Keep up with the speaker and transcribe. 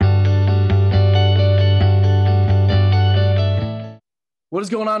What is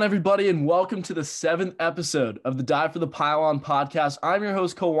going on, everybody, and welcome to the 7th episode of the Dive for the Pylon podcast. I'm your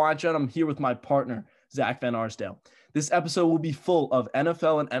host, Cole Weinstein. I'm here with my partner, Zach Van Arsdale. This episode will be full of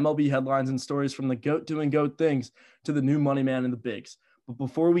NFL and MLB headlines and stories from the GOAT doing GOAT things to the new money man in the bigs. But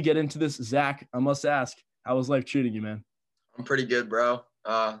before we get into this, Zach, I must ask, how was life treating you, man? I'm pretty good, bro.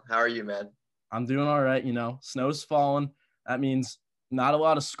 How are you, man? I'm doing all right. Snow's falling. That means not a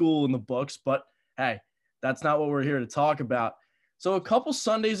lot of school in the books, but hey, that's not what we're here to talk about. So a couple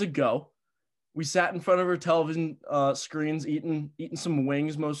Sundays ago, we sat in front of our television screens, eating some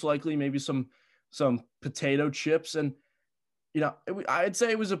wings, most likely, maybe some potato chips, and I'd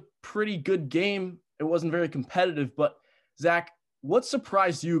say it was a pretty good game. It wasn't very competitive, but Zach, what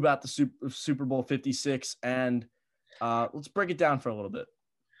surprised you about the Super Bowl 56? And let's break it down for a little bit.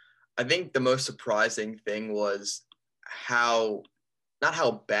 I think the most surprising thing was not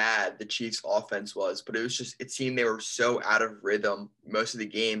how bad the Chiefs offense was, but it seemed they were so out of rhythm most of the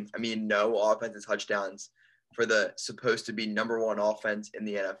game. I mean, no offensive touchdowns for the supposed to be number one offense in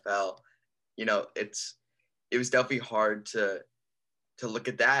the NFL. It was definitely hard to look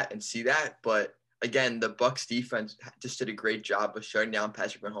at that and see that. But again, the Bucs defense just did a great job of shutting down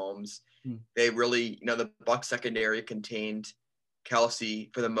Patrick Mahomes. They really, the Bucs secondary contained Kelsey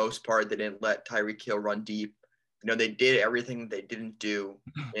for the most part. They didn't let Tyreek Hill run deep. They did everything they didn't do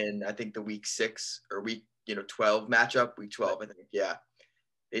in, I think, the week 6 or week 12 matchup, week 12, I think. Yeah.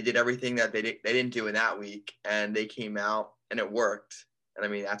 They did everything that they didn't do in that week, and they came out and it worked. And I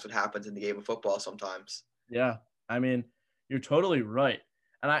mean, that's what happens in the game of football sometimes. Yeah. I mean, you're totally right.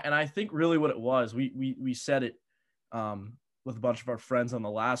 And I think really what it was, we said it with a bunch of our friends on the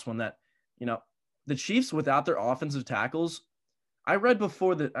last one that, the Chiefs without their offensive tackles, I read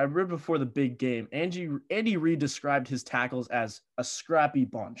before the big game, Andy Reid described his tackles as a scrappy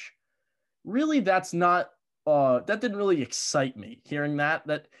bunch. Really, that's not that didn't really excite me hearing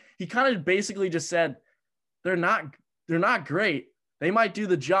that he kind of basically just said they're not great. They might do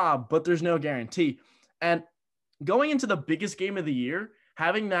the job, but there's no guarantee. And going into the biggest game of the year,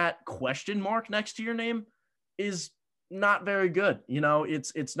 having that question mark next to your name is not very good.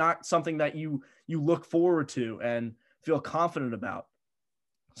 It's not something that you look forward to and feel confident about.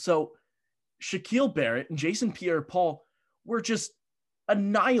 So Shaquille Barrett and Jason Pierre-Paul were just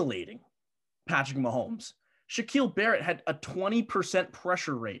annihilating Patrick Mahomes. Shaquille Barrett had a 20%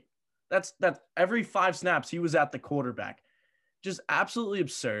 pressure rate. That's every 5 snaps he was at the quarterback. Just absolutely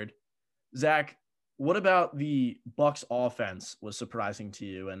absurd. Zach, what about the Bucs offense was surprising to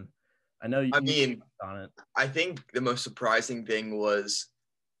you? And I know you on it. I think the most surprising thing was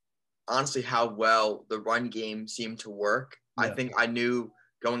honestly how well the run game seemed to work. Yeah. I think I knew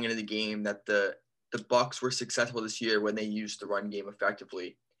going into the game that the Bucs were successful this year when they used the run game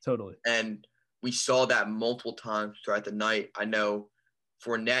effectively. Totally. And we saw that multiple times throughout the night. I know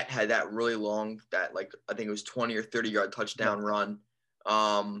Fournette had that really long, I think it was 20 or 30-yard touchdown run.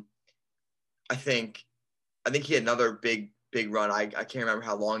 I think he had another big run. I can't remember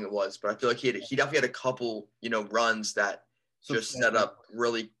how long it was, but I feel like he definitely had a couple, runs that just set up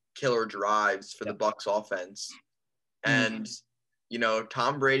really killer drives for the Bucs offense. And,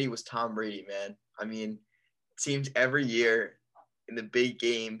 Tom Brady was Tom Brady, man. I mean, it seems every year in the big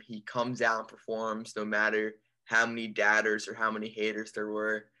game, he comes out and performs no matter how many doubters or how many haters there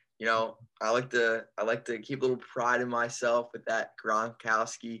were. I like to keep a little pride in myself with that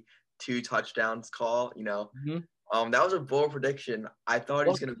Gronkowski 2 touchdowns call. That was a bold prediction. I thought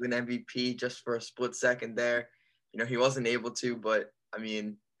he was going to win MVP just for a split second there. He wasn't able to, but I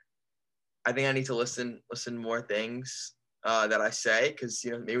mean, I think I need to listen more things that I say because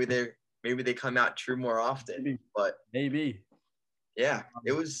maybe they come out true more often. But maybe. Yeah,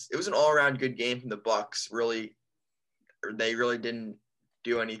 it was an all around good game from the Bucs. Really, they really didn't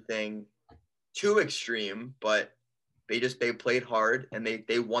do anything too extreme, but they played hard and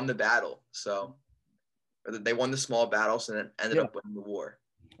they won the battle. So they won the small battles and then ended up winning the war.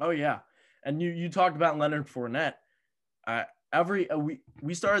 Oh yeah, and you talked about Leonard Fournette.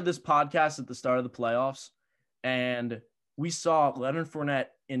 We started this podcast at the start of the playoffs, and we saw Leonard Fournette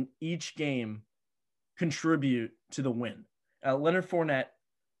in each game contribute to the win. Leonard Fournette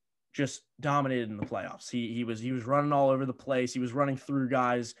just dominated in the playoffs. He was running all over the place. He was running through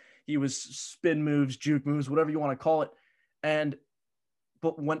guys. He was spin moves, juke moves, whatever you want to call it.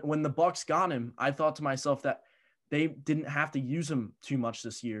 But when the Bucs got him, I thought to myself that they didn't have to use him too much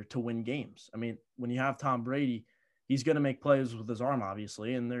this year to win games. I mean, when you have Tom Brady, he's going to make plays with his arm,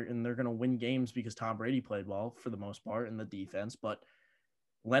 obviously, and they're going to win games because Tom Brady played well for the most part in the defense. But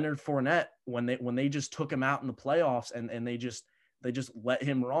Leonard Fournette, when they just took him out in the playoffs and they just let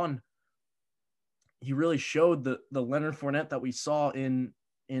him run, he really showed the Leonard Fournette that we saw in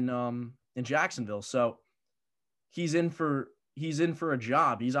Jacksonville. So he's in for a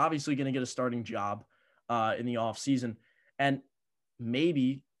job. He's obviously going to get a starting job in the offseason. And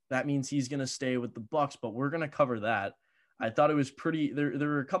maybe that means he's going to stay with the Bucs, but we're going to cover that. I thought it was pretty there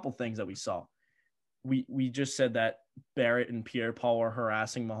were a couple things that we saw. We just said that Barrett and Pierre-Paul are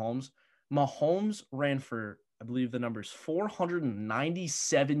harassing Mahomes. Mahomes ran for, I believe the number's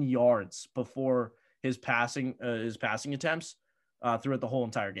 497 yards before his passing attempts throughout the whole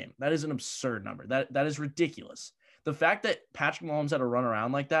entire game. That is an absurd number. That is ridiculous. The fact that Patrick Mahomes had to run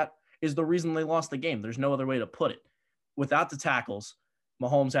around like that is the reason they lost the game. There's no other way to put it. Without the tackles,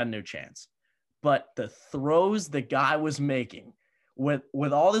 Mahomes had no chance. But the throws the guy was making,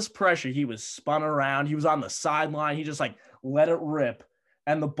 with all this pressure, he was spun around. He was on the sideline. He just like let it rip,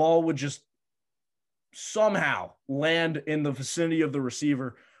 and the ball would just somehow land in the vicinity of the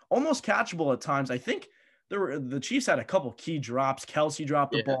receiver, almost catchable at times. I think the Chiefs had a couple key drops. Kelsey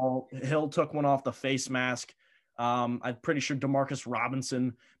dropped the ball. Hill took one off the face mask. I'm pretty sure Demarcus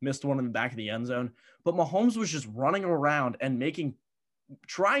Robinson missed one in the back of the end zone. But Mahomes was just running around and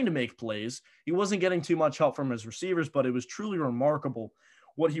trying to make plays. He wasn't getting too much help from his receivers, but it was truly remarkable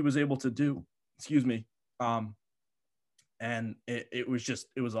what he was able to do. Excuse me. And it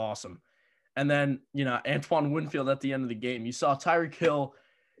was awesome. And then, Antoine Winfield at the end of the game, you saw Tyreek Hill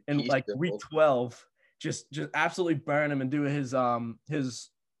in week 12 just absolutely burn him and do his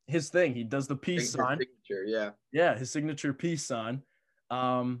thing. He does the peace sign. Signature, yeah, his signature peace sign.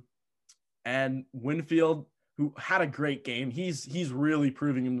 And Winfield, who had a great game, he's really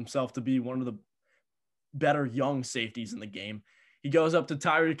proving himself to be one of the better young safeties in the game. He goes up to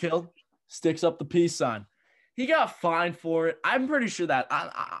Tyreek Hill, sticks up the peace sign. He got fined for it. I'm pretty sure that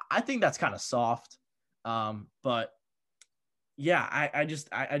I think that's kind of soft. But yeah, I just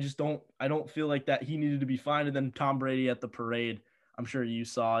don't feel like that he needed to be fined. And then Tom Brady at the parade, I'm sure you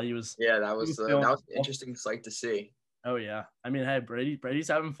saw, that was an interesting sight to see. Oh yeah. I mean, hey, Brady's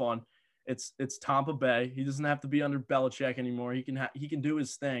having fun. It's Tampa Bay. He doesn't have to be under Belichick anymore. He can do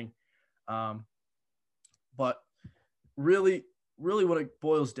his thing. But really what it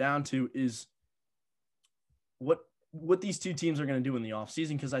boils down to is what these two teams are going to do in the offseason,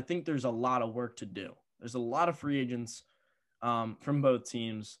 because I think there's a lot of work to do. There's a lot of free agents from both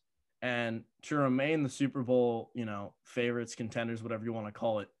teams, and to remain the Super Bowl, favorites, contenders, whatever you want to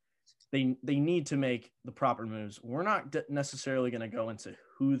call it, they need to make the proper moves. We're not necessarily going to go into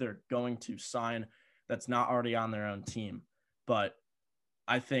who they're going to sign that's not already on their own team, but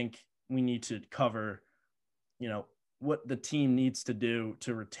I think we need to cover, what the team needs to do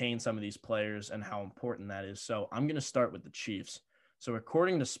to retain some of these players and how important that is. So I'm going to start with the Chiefs. So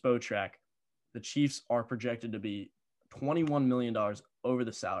according to Spotrac, the Chiefs are projected to be $21 million over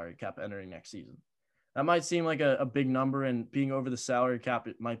the salary cap entering next season. That might seem like a big number, and being over the salary cap,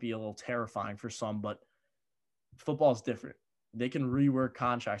 it might be a little terrifying for some, but football is different. They can rework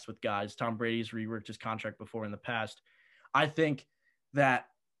contracts with guys. Tom Brady's reworked his contract before in the past. I think that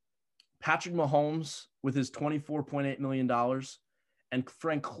Patrick Mahomes with his $24.8 million and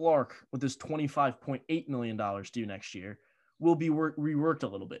Frank Clark with his $25.8 million due next year will be reworked a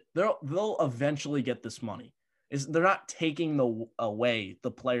little bit. They'll eventually get this money. They're not taking away the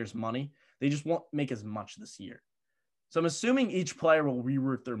players' money. They just won't make as much this year. So I'm assuming each player will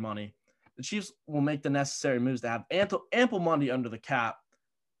rework their money. The Chiefs will make the necessary moves to have ample money under the cap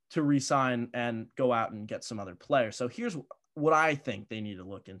to re-sign and go out and get some other players. So here's what I think they need to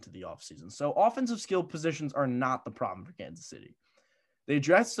look into the offseason. So offensive skill positions are not the problem for Kansas City. They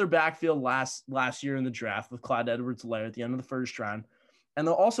addressed their backfield last year in the draft with Clyde Edwards-Helaire at the end of the first round. And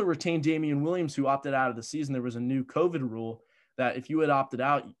they'll also retain Damian Williams, who opted out of the season. There was a new COVID rule that if you had opted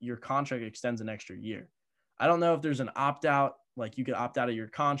out, your contract extends an extra year. I don't know if there's an opt-out, like you could opt out of your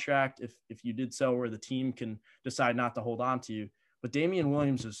contract if you did so, where the team can decide not to hold on to you. But Damian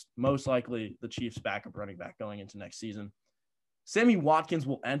Williams is most likely the Chiefs' backup running back going into next season. Sammy Watkins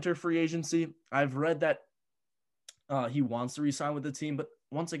will enter free agency. I've read that he wants to re-sign with the team, but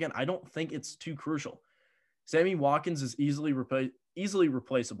once again, I don't think it's too crucial. Sammy Watkins is easily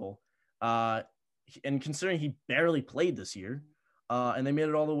replaceable. And considering he barely played this year, and they made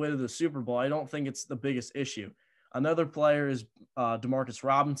it all the way to the Super Bowl, I don't think it's the biggest issue. Another player is Demarcus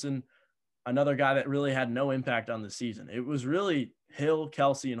Robinson, another guy that really had no impact on the season. It was really Hill,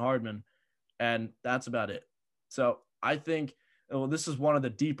 Kelsey, and Hardman, and that's about it. So I think this is one of the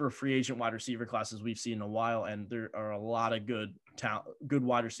deeper free agent wide receiver classes we've seen in a while, and there are a lot of good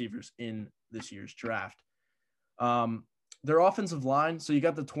wide receivers in this year's draft. Their offensive line, so you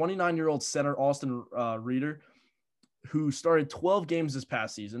got the 29-year-old center, Austin Reeder. who started 12 games this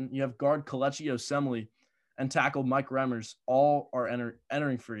past season. You have guard Kelechi Osemele and tackle Mike Remmers. All are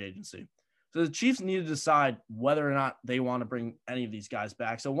entering free agency. So the Chiefs need to decide whether or not they want to bring any of these guys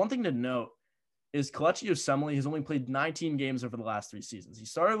back. So one thing to note is Kelechi Osemele has only played 19 games over the last 3 seasons. He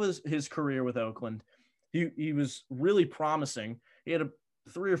started his career with Oakland. He was really promising. He had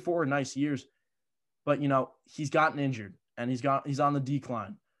 3 or 4 nice years, but he's gotten injured and he's on the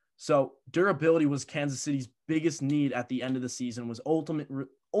decline. So durability was Kansas City's biggest need at the end of the season, was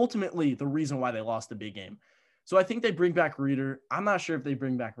ultimately the reason why they lost the big game. So I think they bring back Reeder. I'm not sure if they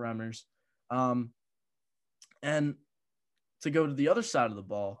bring back Remmers. And to go to the other side of the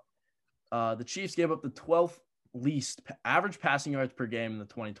ball, the Chiefs gave up the 12th least average passing yards per game in the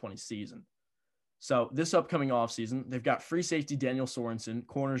 2020 season. So this upcoming offseason, they've got free safety Daniel Sorensen,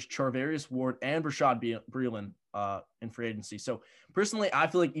 corners Charvarius Ward, and Rashad Breeland in free agency. So personally, I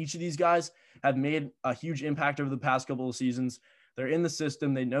feel like each of these guys have made a huge impact over the past couple of seasons. They're in the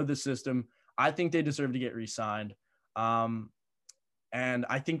system. They know the system. I think they deserve to get re-signed. And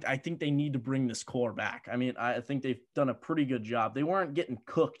I think they need to bring this core back. I mean, I think they've done a pretty good job. They weren't getting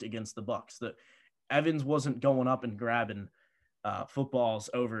cooked against the Bucs. Evans wasn't going up and grabbing footballs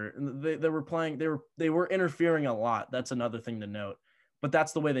over. They were playing. They were interfering a lot. That's another thing to note. But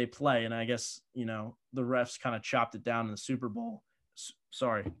that's the way they play. And I guess the refs kind of chopped it down in the Super Bowl.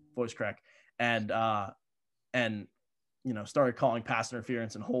 Sorry, voice crack. And started calling pass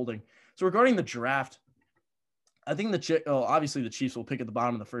interference and holding. So regarding the draft, I think obviously the Chiefs will pick at the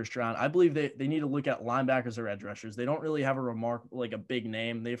bottom of the first round. I believe they need to look at linebackers or edge rushers. They don't really have a big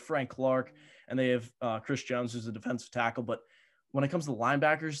name. They have Frank Clark and they have Chris Jones, who's a defensive tackle. But when it comes to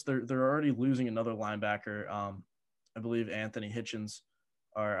linebackers, they're already losing another linebacker. I believe Anthony Hitchens,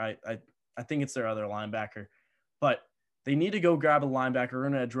 or I think it's their other linebacker. But they need to go grab a linebacker or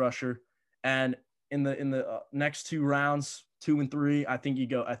an edge rusher. And in the next 2 rounds, 2 and 3, I think you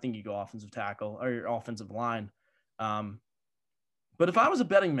go offensive tackle or your offensive line. But if I was a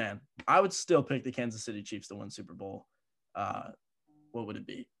betting man, I would still pick the Kansas City Chiefs to win Super Bowl. What would it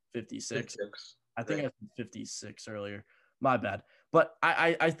be? 56? I think I said 56 earlier. My bad. But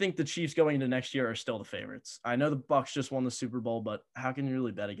I think the Chiefs going into next year are still the favorites. I know the Bucs just won the Super Bowl, but how can you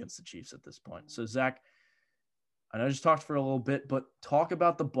really bet against the Chiefs at this point? So, Zach, I know I just talked for a little bit, but talk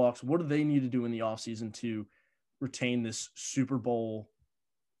about the Bucs. What do they need to do in the offseason to retain this Super Bowl,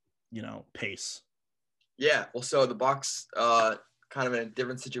 pace? Yeah, well, so the Bucs, kind of in a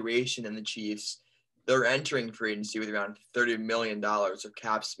different situation than the Chiefs. They're entering free agency with around $30 million of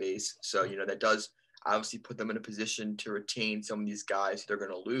cap space. So, that does obviously put them in a position to retain some of these guys they're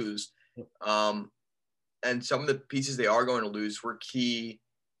going to lose. And some of the pieces they are going to lose were key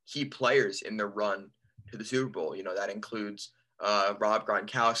players in their run to the Super Bowl. That includes Rob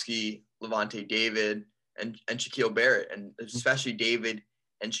Gronkowski, Lavonte David, and Shaquille Barrett. And especially David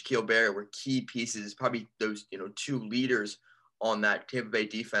and Shaquille Barrett were key pieces, probably those 2 leaders on that Tampa Bay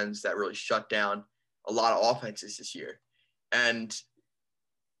defense that really shut down a lot of offenses this year. And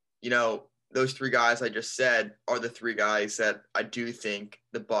those 3 guys I just said are the 3 guys that I do think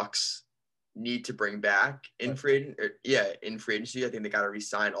the Bucs need to bring back in free agency. I think they got to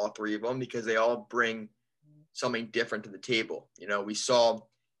re-sign all 3 of them because they all bring something different to the table. We saw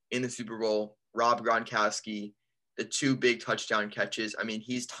in the Super Bowl, Rob Gronkowski, the 2 big touchdown catches. I mean,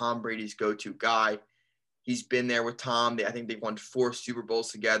 he's Tom Brady's go-to guy. He's been there with Tom. I think they've won 4 Super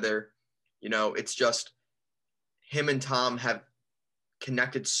Bowls together. It's just him and Tom have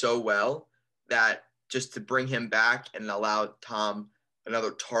connected so well that just to bring him back and allow Tom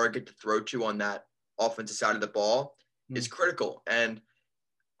another target to throw to on that offensive side of the ball is critical. And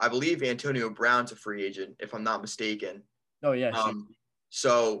I believe Antonio Brown's a free agent, if I'm not mistaken. Oh, yeah.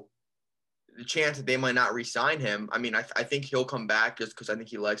 So the chance that they might not re-sign him, I mean, I think he'll come back just because I think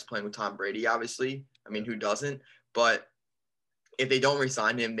he likes playing with Tom Brady, obviously. I mean, who doesn't? But if they don't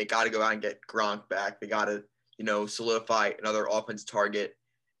re-sign him, they got to go out and get Gronk back. They got to, solidify another offense target.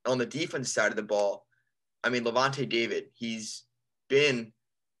 On the defense side of the ball, I mean, Lavonte David, he spent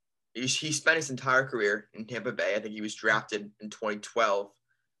his entire career in Tampa Bay. I think he was drafted in 2012.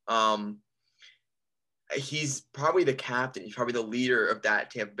 He's probably the captain. He's probably the leader of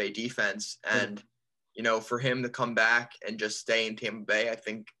that Tampa Bay defense. And, for him to come back and just stay in Tampa Bay, I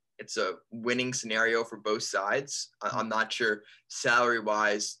think it's a winning scenario for both sides. I'm not sure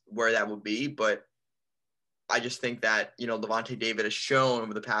salary-wise where that will be, but I just think that, Lavonte David has shown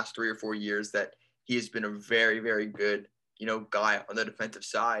over the past 3 or 4 years that he has been a very, very good, guy on the defensive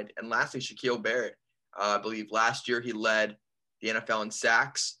side. And lastly, Shaquille Barrett. I believe last year he led the NFL in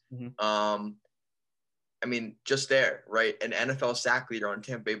sacks. I mean, just there, right? An NFL sack leader on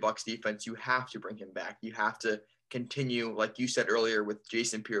Tampa Bay Bucs defense, you have to bring him back. You have to continue, like you said earlier with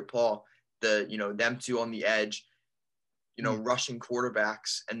Jason Pierre-Paul, them two on the edge, rushing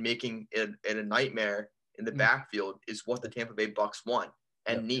quarterbacks and making it a nightmare in the backfield is what the Tampa Bay Bucks want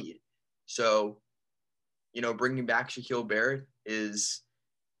and need. So, bringing back Shaquille Barrett is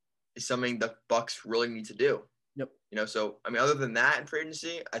something the Bucks really need to do. Yep. So I mean, other than that, in free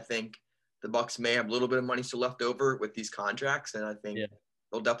agency, I think the Bucks may have a little bit of money still left over with these contracts, and I think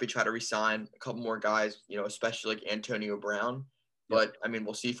they'll definitely try to re-sign a couple more guys. Especially like Antonio Brown. But I mean,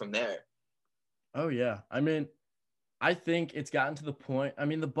 we'll see from there. Oh yeah, I mean, I think it's gotten to the point. I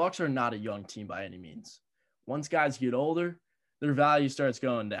mean, the Bucks are not a young team by any means. Once guys get older, their value starts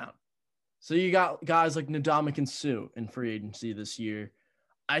going down. So you got guys like Ndamukong Suh in free agency this year.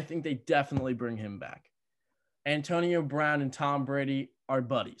 I think they definitely bring him back. Antonio Brown and Tom Brady are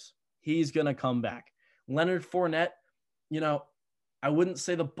buddies. He's going to come back. Leonard Fournette, I wouldn't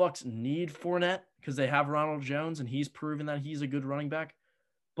say the Bucks need Fournette because they have Ronald Jones and he's proven that he's a good running back.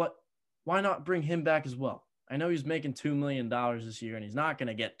 But why not bring him back as well? I know he's making $2 million this year and he's not going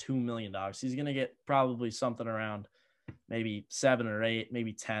to get $2 million. He's going to get probably something around maybe 7 or 8,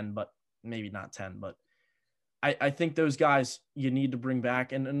 maybe 10, but maybe not 10. But I think those guys you need to bring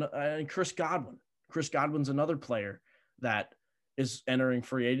back. And Chris Godwin. Chris Godwin's another player that is entering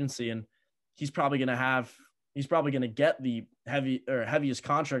free agency, and he's probably going to get the heaviest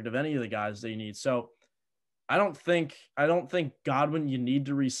contract of any of the guys they need. So I don't think Godwin you need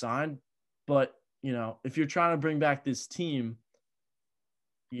to re-sign, but if you're trying to bring back this team,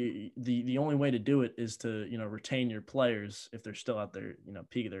 the only way to do it is to retain your players if they're still at their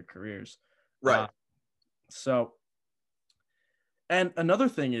peak of their careers. Right. So, and another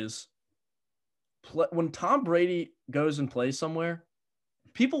thing is, when Tom Brady goes and plays somewhere,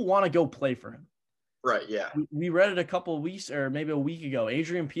 people want to go play for him. Right, yeah. We read it a couple of weeks or maybe a week ago.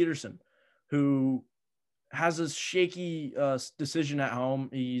 Adrian Peterson, who has a shaky situation at home.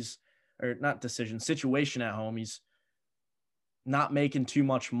 Situation at home. He's not making too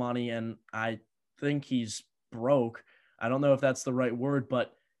much money, and I think he's broke. I don't know if that's the right word,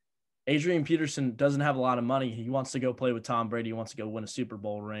 but Adrian Peterson doesn't have a lot of money. He wants to go play with Tom Brady. He wants to go win a Super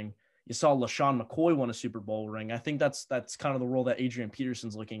Bowl ring. You saw LaShawn McCoy win a Super Bowl ring. I think that's kind of the role that Adrian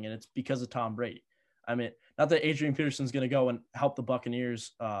Peterson's looking in. It's because of Tom Brady. I mean, not that Adrian Peterson's going to go and help the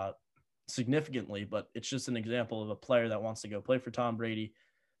Buccaneers significantly, but it's just an example of a player that wants to go play for Tom Brady.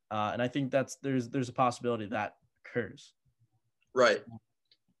 And I think there's a possibility that occurs. Right.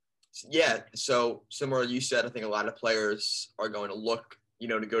 Yeah. So similar to you said, I think a lot of players are going to look,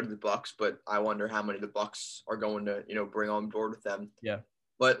 to go to the Bucks, but I wonder how many of the Bucks are going to, bring on board with them. Yeah.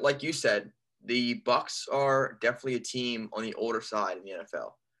 But like you said, the Bucks are definitely a team on the older side in the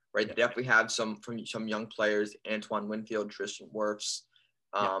NFL, right? Yeah. They definitely have some young players, Antoine Winfield, Tristan Wirfs,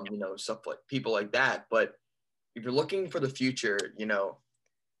 stuff like people like that. But if you're looking for the future,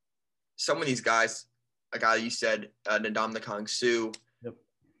 some of these guys, like you said, Ndamukong Suh,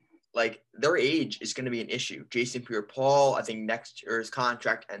 like their age is going to be an issue. Jason Pierre-Paul, I think his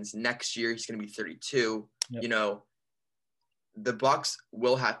contract ends next year. He's going to be 32. Yep. The Bucks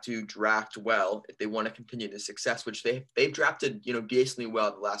will have to draft well if they want to continue the success, which they've drafted, decently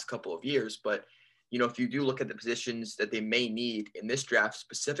well the last couple of years. But, if you do look at the positions that they may need in this draft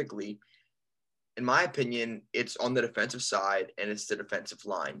specifically, in my opinion, it's on the defensive side and it's the defensive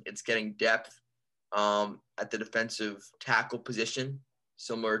line. It's getting depth at the defensive tackle position,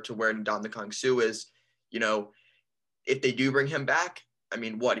 similar to where Ndamukong Suh is. If they do bring him back, I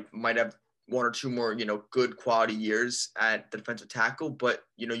mean, he might have 1 or 2 more, good quality years at the defensive tackle, but,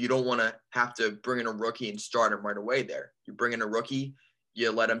 you don't want to have to bring in a rookie and start him right away there. You bring in a rookie,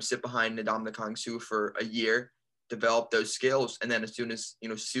 you let him sit behind Ndamukong Suh for a year, develop those skills, and then as soon as,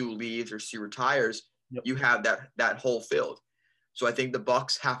 Suh leaves or Suh retires, yep, you have that whole field. So I think the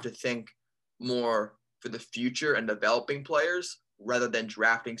Bucks have to think more for the future and developing players rather than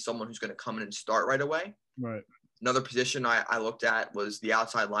drafting someone who's going to come in and start right away. Right. Another position I looked at was the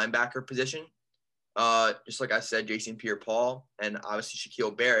outside linebacker position. Just like I said, Jason Pierre-Paul and obviously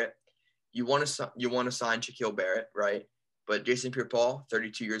Shaquille Barrett. You want to sign Shaquille Barrett, right? But Jason Pierre-Paul,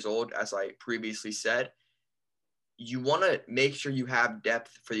 32 years old, as I previously said, you want to make sure you have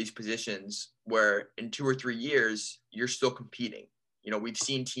depth for these positions where in 2 or 3 years you're still competing. We've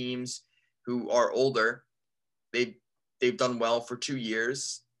seen teams who are older, they've done well for 2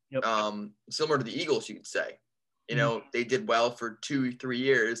 years, yep, similar to the Eagles, you could say. They did well for 2-3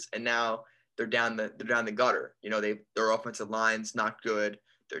 years, and now they're down the gutter. Their offensive line's not good.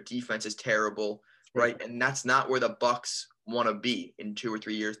 Their defense is terrible, right? And that's not where the Bucks want to be in 2 or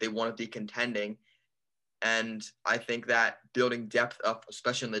 3 years. They want to be contending. And I think that building depth up,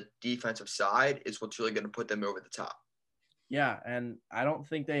 especially on the defensive side, is what's really going to put them over the top. Yeah, and I don't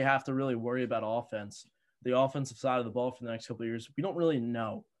think they have to really worry about offense. The offensive side of the ball for the next couple of years, we don't really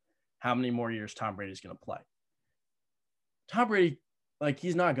know how many more years Tom Brady's going to play. Tom Brady, like,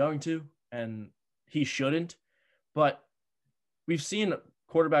 he's not going to, and he shouldn't. But we've seen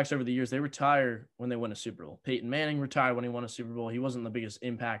quarterbacks over the years, they retire when they win a Super Bowl. Peyton Manning retired when he won a Super Bowl. He wasn't the biggest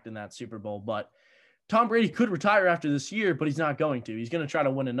impact in that Super Bowl, but Tom Brady could retire after this year, but he's not going to. He's going to try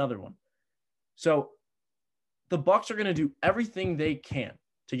to win another one. So the Bucs are going to do everything they can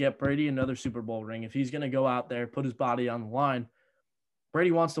to get Brady another Super Bowl ring. If he's going to go out there, put his body on the line,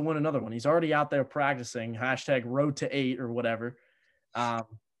 Brady wants to win another one. He's already out there practicing, # road to 8 or whatever.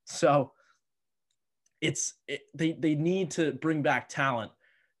 So they need to bring back talent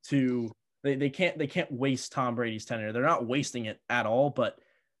to they can't waste Tom Brady's tenure. They're not wasting it at all, but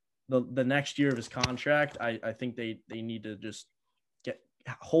the next year of his contract, I think they need to just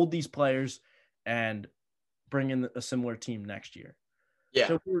hold these players and bring in a similar team next year. Yeah.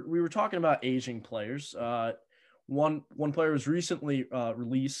 So we were talking about aging players. One player was recently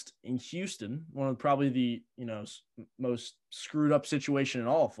released in Houston, one of probably the most screwed up situation in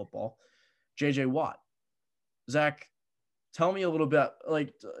all of football, J.J. Watt. Zach, tell me a little bit,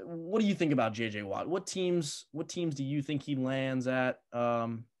 like, what do you think about J.J. Watt? What teams do you think he lands at?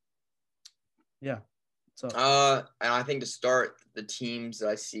 Yeah. And I think to start, the teams that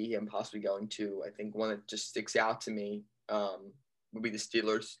I see him possibly going to, I think one that just sticks out to me would be the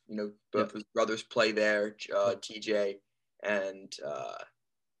Steelers. Both his brothers play there, TJ and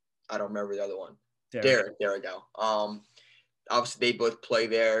I don't remember the other one. Derek. There we go. Obviously, they both play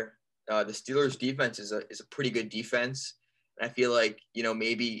there. The Steelers' defense is a pretty good defense. And I feel like,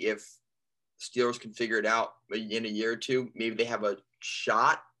 maybe if Steelers can figure it out in a year or two, maybe they have a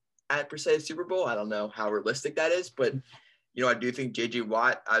shot at, per se, Super Bowl. I don't know how realistic that is, but, I do think J.J.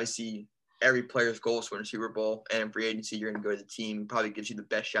 Watt, obviously, every player's goal is to win a Super Bowl, and in free agency, you're going to go to the team. It probably gives you the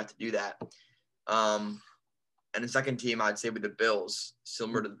best shot to do that. And the second team, I'd say, with the Bills,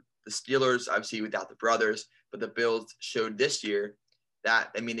 similar to the Steelers, obviously without the brothers, but the Bills showed this year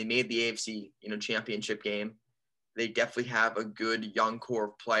that, they made the AFC, championship game. They definitely have a good young core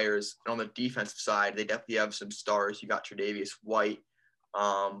of players. And on the defensive side, they definitely have some stars. You got Tre'Davious White.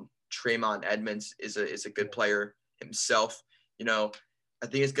 Tremont Edmonds is a good player himself. I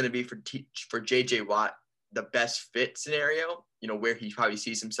think it's going to be for J.J. Watt the best fit scenario, where he probably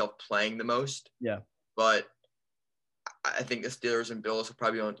sees himself playing the most. Yeah. But I think the Steelers and Bills are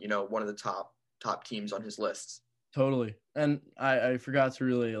probably on, one of the top teams on his lists. Totally. And I forgot to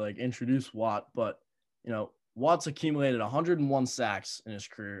really introduce Watt, but Watt's accumulated 101 sacks in his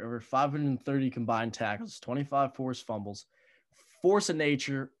career, over 530 combined tackles, 25 forced fumbles. Force of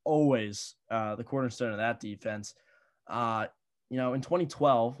nature, always the cornerstone of that defense. In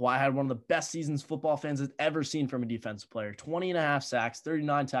 2012, Watt had one of the best seasons football fans have ever seen from a defensive player. 20.5 sacks,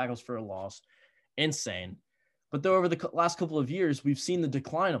 39 tackles for a loss. Insane. But though over the last couple of years, we've seen the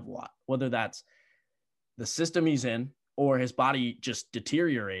decline of Watt, whether that's the system he's in or his body just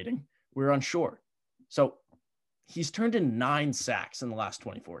deteriorating. We're unsure. So he's turned in 9 sacks in the last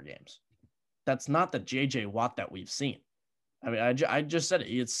 24 games. That's not the J.J. Watt that we've seen. I just said it.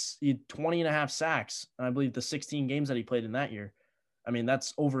 He had 20.5 sacks, and I believe the 16 games that he played in that year.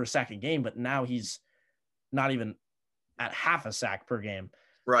 That's over a sack a game, but now he's not even at half a sack per game.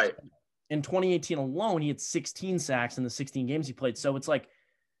 Right. In 2018 alone, he had 16 sacks in the 16 games he played. So it's like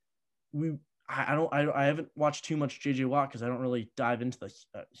I haven't watched too much J.J. Watt because I don't really dive into the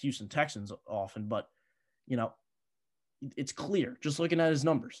Houston Texans often, but it's clear just looking at his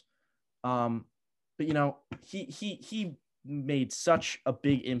numbers. But he made such a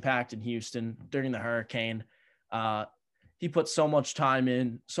big impact in Houston during the hurricane. He put so much time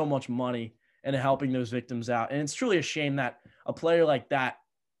in, so much money into helping those victims out. And it's truly a shame that a player like that,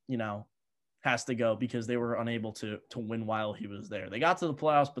 has to go because they were unable to win while he was there. They got to the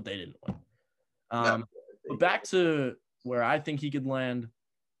playoffs, but they didn't win. But back to where I think he could land.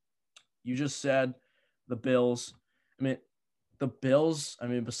 You just said the Bills. The Bills,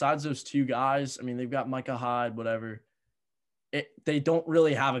 besides those two guys, they've got Micah Hyde, whatever. They don't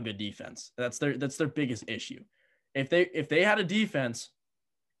really have a good defense. That's their biggest issue. If they had a defense,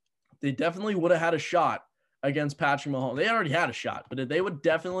 they definitely would have had a shot against Patrick Mahomes. They already had a shot, but they would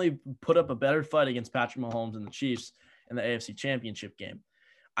definitely put up a better fight against Patrick Mahomes and the Chiefs in the AFC Championship game.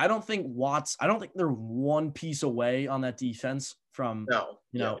 I don't think they're one piece away on that defense from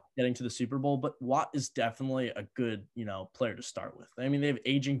getting to the Super Bowl, but Watt is definitely a good, player to start with. They have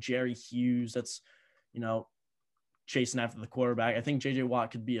aging Jerry Hughes that's, chasing after the quarterback. I think J.J.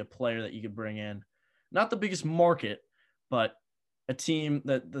 Watt could be a player that you could bring in not the biggest market, but a team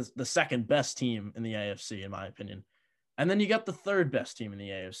that the second best team in the AFC, in my opinion. And then you got the third best team in the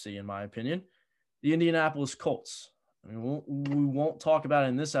AFC, in my opinion, the Indianapolis Colts. I mean, we won't talk about it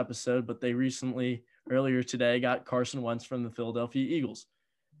in this episode, but they recently, earlier today, got Carson Wentz from the Philadelphia Eagles.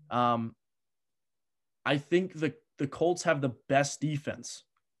 I think the Colts have the best defense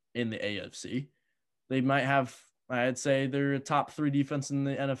in the AFC. They might have, I'd say they're a top 3 defense in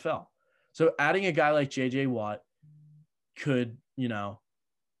the NFL. So adding a guy like JJ Watt could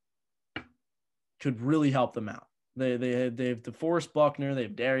really help them out. They have DeForest Buckner, they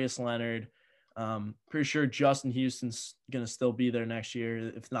have Darius Leonard. Pretty sure Justin Houston's going to still be there next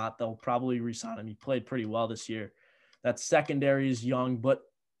year. If not, they'll probably re-sign him. He played pretty well this year. That secondary is young, but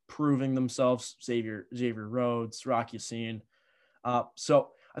proving themselves. Xavier Rhodes, Rock Ya-Sin. So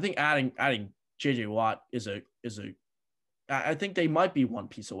I think adding JJ Watt is I think they might be one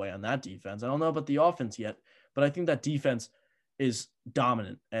piece away on that defense. I don't know about the offense yet, but I think that defense is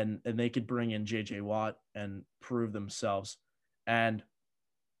dominant, and they could bring in JJ Watt and prove themselves. And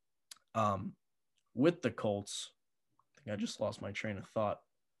with the Colts, I think I just lost my train of thought.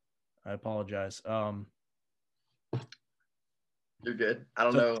 I apologize. You're good. I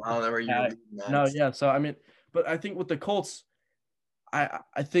don't know where you're leading that. No, yeah. So I mean, but I think with the Colts, I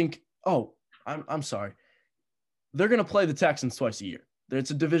think. Oh, I'm sorry. They're going to play the Texans twice a year.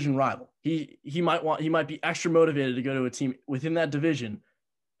 It's a division rival. He might be extra motivated to go to a team within that division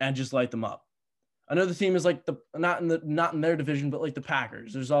and just light them up. Another team is like not in their division, but like the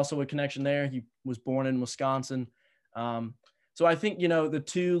Packers. There's also a connection there. He was born in Wisconsin. So I think, the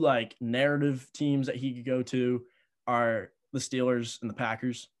two like narrative teams that he could go to are the Steelers and the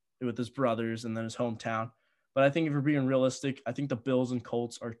Packers with his brothers and then his hometown. But I think if we're being realistic, I think the Bills and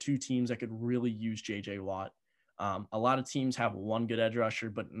Colts are two teams that could really use JJ Watt. A lot of teams have one good edge rusher,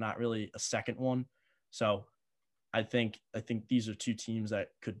 but not really a second one. So I think these are two teams that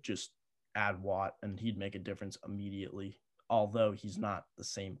could just add Watt and he'd make a difference immediately, although he's not the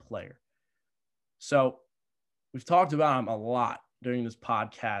same player. So we've talked about him a lot during this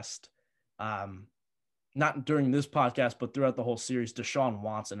podcast. Not during this podcast, but throughout the whole series, Deshaun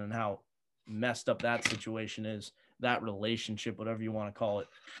Watson and how messed up that situation is, that relationship, whatever you want to call it.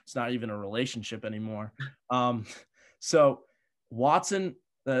 It's not even a relationship anymore. So Watson,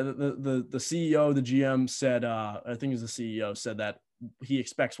 the CEO, the GM said, I think it was the CEO said that he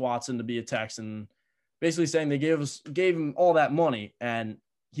expects Watson to be a Texan, basically saying they gave him all that money and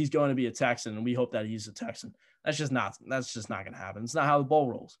he's going to be a Texan. And we hope that he's a Texan. That's just not going to happen. It's not how the ball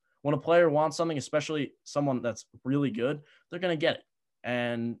rolls. When a player wants something, especially someone that's really good, they're going to get it.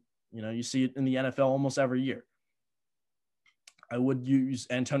 And, you see it in the NFL almost every year. I would use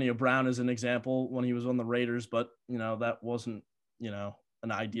Antonio Brown as an example when he was on the Raiders, but, that wasn't,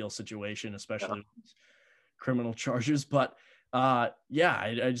 an ideal situation, especially with criminal charges. But, I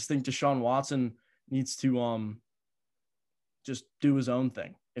just think Deshaun Watson needs to just do his own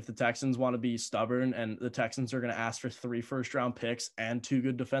thing. If the Texans want to be stubborn and the Texans are going to ask for 3 first-round picks and 2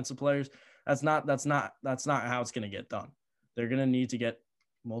 good defensive players, that's not how it's going to get done. They're going to need to get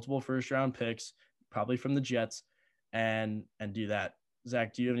multiple first-round picks, probably from the Jets, and do that.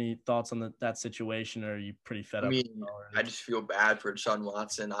 Zach, do you have any thoughts on that situation, or are you pretty fed up? I mean, I just feel bad for Deshaun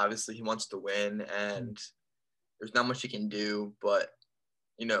Watson. Obviously, he wants to win, and there's not much he can do. But,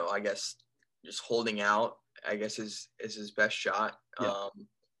 I guess just holding out, I guess, is his best shot. Yeah.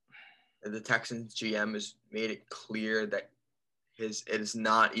 The Texans GM has made it clear that it is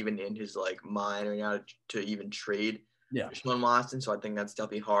not even in his mind right now to even trade Deshaun Watson. So I think that's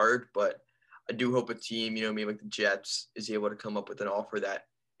definitely hard. But I do hope a team, maybe like the Jets, is able to come up with an offer that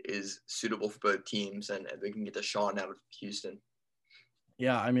is suitable for both teams and they can get Deshaun out of Houston.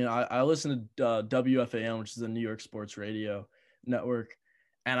 Yeah, I mean, I listen to WFAN, which is the New York Sports Radio Network,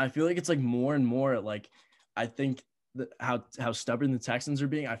 and I feel like it's more and more I think how stubborn the Texans are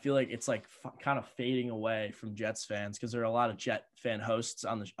being. I feel like it's kind of fading away from Jets fans because there are a lot of Jet fan hosts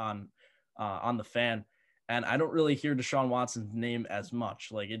on the fan, and I don't really hear Deshaun Watson's name as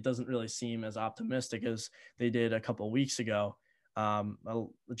much. It doesn't really seem as optimistic as they did a couple of weeks ago. The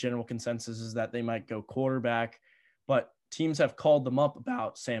general consensus is that they might go quarterback, but teams have called them up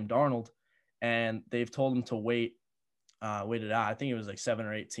about Sam Darnold, and they've told them to wait it out. I think it was 7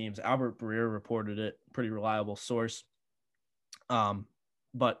 or 8 teams. Albert Breer reported it, pretty reliable source.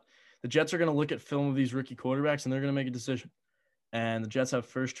 But the Jets are going to look at film of these rookie quarterbacks and they're going to make a decision. And the Jets have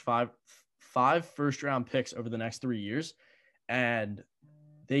five first-round picks over the next 3 years, and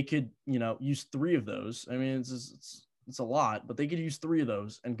they could, use 3 of those. I mean, it's a lot, but they could use 3 of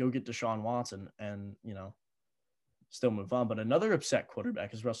those and go get Deshaun Watson and, still move on. But another upset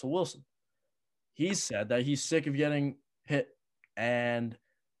quarterback is Russell Wilson. he said that he's sick of getting hit. And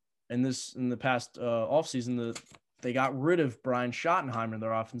in the past offseason, they got rid of Brian Schottenheimer,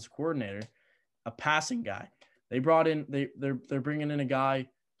 their offensive coordinator, a passing guy. They brought in they're bringing in a guy,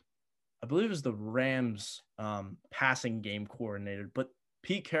 I believe it was the Rams passing game coordinator, but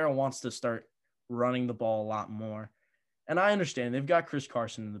Pete Carroll wants to start running the ball a lot more. And I understand they've got Chris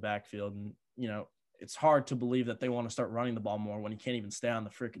Carson in the backfield, and it's hard to believe that they want to start running the ball more when he can't even stay on the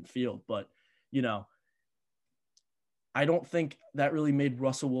freaking field. But I don't think that really made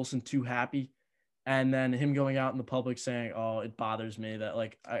Russell Wilson too happy. And then him going out in the public saying, "Oh, it bothers me that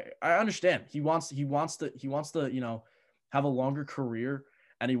I understand he wants to have a longer career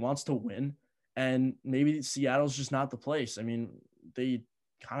and he wants to win, and maybe Seattle's just not the place." I mean, they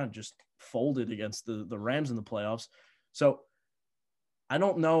kind of just folded against the Rams in the playoffs. So I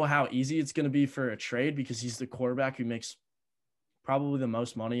don't know how easy it's going to be for a trade because he's the quarterback who makes probably the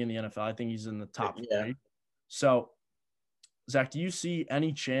most money in the NFL. I think he's in the top 3. So Zach, do you see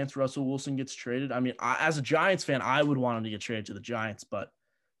any chance Russell Wilson gets traded? I mean, as a Giants fan, I would want him to get traded to the Giants, but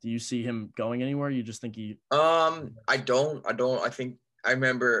do you see him going anywhere? You just think he? I don't. I think I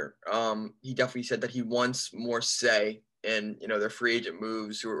remember. He definitely said that he wants more say in their free agent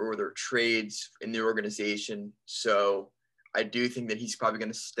moves or their trades in the organization. So I do think that he's probably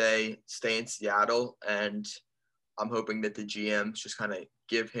going to stay in Seattle, and I'm hoping that the GMs just kind of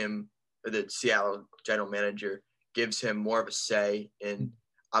give him, or the Seattle general manager gives him more of a say in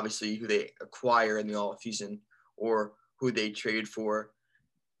obviously who they acquire in the offseason or who they trade for.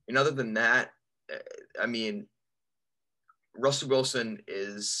 And other than that, I mean, Russell Wilson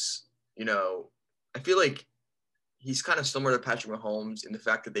is, I feel like he's kind of similar to Patrick Mahomes in the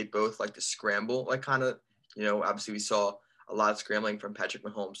fact that they both like to scramble, obviously we saw a lot of scrambling from Patrick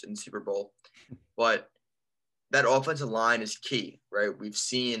Mahomes in the Super Bowl, but that offensive line is key, right? We've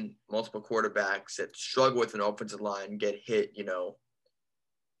seen multiple quarterbacks that struggle with an offensive line get hit,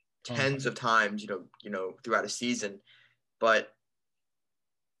 tens of times, throughout a season. But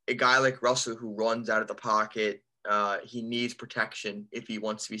a guy like Russell who runs out of the pocket, he needs protection if he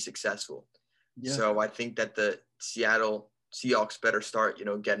wants to be successful. Yeah. So I think that the Seattle Seahawks better start,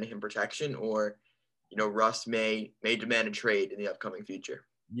 getting him protection, or, Russ may demand a trade in the upcoming future.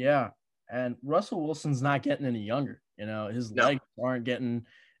 Yeah. And Russell Wilson's not getting any younger. His legs aren't getting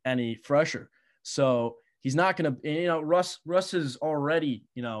any fresher. So he's not going to, Russ has already,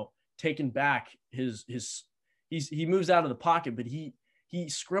 taken back he moves out of the pocket, but he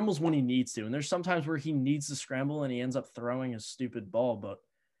scrambles when he needs to. And there's sometimes where he needs to scramble and he ends up throwing a stupid ball. But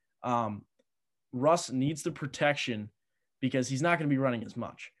Russ needs the protection because he's not going to be running as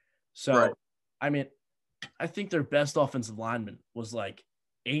much. So, right. I mean, I think their best offensive lineman was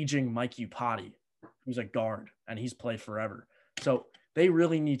aging Mike Iupati, who's a guard, and he's played forever. So they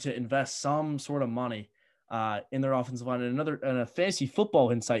really need to invest some sort of money in their offensive line. And a fantasy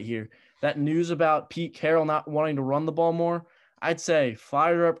football insight here, that news about Pete Carroll not wanting to run the ball more, I'd say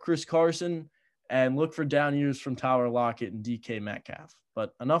fire up Chris Carson and look for down years from Tyler Lockett and DK Metcalf.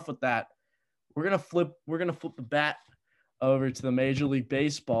 But enough with that. We're gonna flip the bat over to the Major League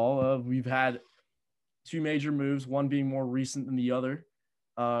Baseball. We've had 2 major moves, one being more recent than the other.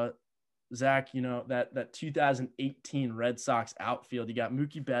 Zach, that 2018 Red Sox outfield, you got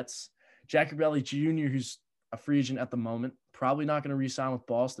Mookie Betts, Jackie Bradley Jr., who's a free agent at the moment, probably not going to re-sign with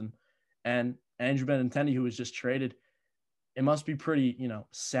Boston, and Andrew Benintendi, who was just traded. It must be pretty,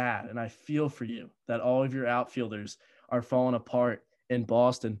 sad. And I feel for you that all of your outfielders are falling apart in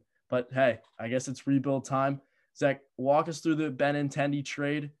Boston. But hey, I guess it's rebuild time. Zach, walk us through the Benintendi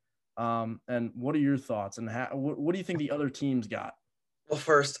trade. And what are your thoughts? And what do you think the other teams got? Well,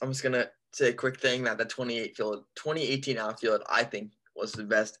 first, I'm just going to say a quick thing that the 2018 outfield, I think, was the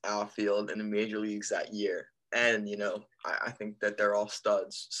best outfield in the major leagues that year. And, I think that they're all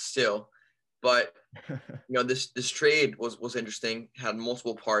studs still. But, this trade was interesting, had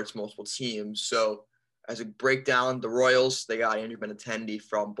multiple parts, multiple teams. So as a breakdown, the Royals, they got Andrew Benintendi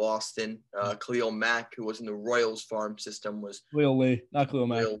from Boston. Khalil Mack, who was in the Royals farm system, was Khalil Lee, not Khalil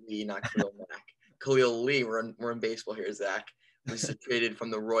Mack. Khalil Lee, not Khalil Mack. Khalil Lee, we're in baseball here, Zach. Was traded from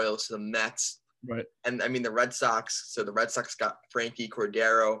the Royals to the Mets. Right. And I mean the Red Sox. So the Red Sox got Frankie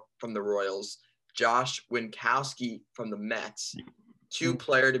Cordero from the Royals, Josh Winkowski from the Mets, 2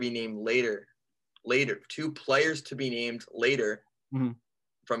 players to be named later, 2 players to be named later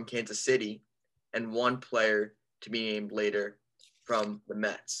from Kansas City, and 1 player to be named later from the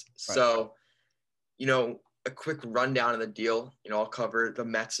Mets. Right. So, a quick rundown of the deal. I'll cover the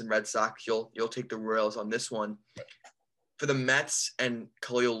Mets and Red Sox. You'll take the Royals on this one. For the Mets and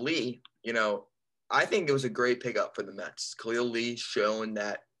Khalil Lee, I think it was a great pickup for the Mets. Khalil Lee shown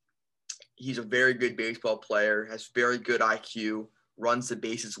that he's a very good baseball player, has very good IQ, runs the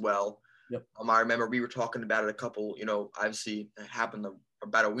bases well. Yep. I remember we were talking about it a couple, obviously it happened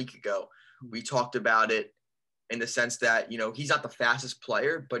about a week ago. We talked about it in the sense that, he's not the fastest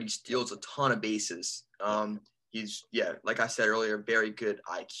player, but he steals a ton of bases. He's, like I said earlier, very good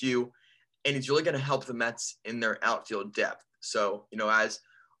IQ, and he's really going to help the Mets in their outfield depth. So, as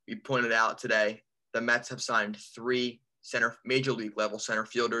we pointed out today, the Mets have signed 3 major league level center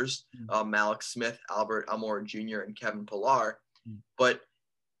fielders, Mallex Smith, Albert Almora Jr., and Kevin Pillar. But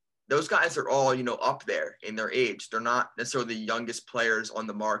those guys are all, up there in their age. They're not necessarily the youngest players on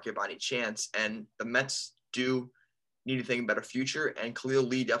the market by any chance. And the Mets do need to think about a future, and Khalil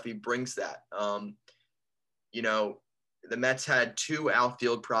Lee definitely brings that. The Mets had 2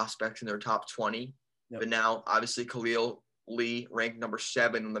 outfield prospects in their top 20, but now obviously Khalil Lee ranked number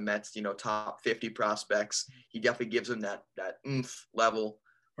 7 on the Mets, top 50 prospects. He definitely gives them that oomph level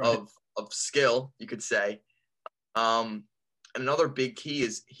of skill, you could say. And another big key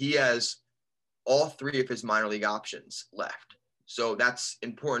is he has all 3 of his minor league options left. So that's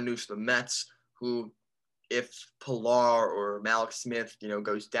important news for the Mets, who, if Pillar or Mallex Smith,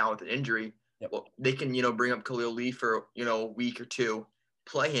 goes down with an injury, well, they can, bring up Khalil Lee for, a week or 2,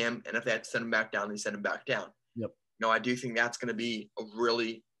 play him, and if they have to send him back down, they send him back down. I do think that's going to be a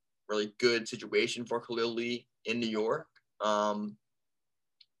really, really good situation for Khalil Lee in New York.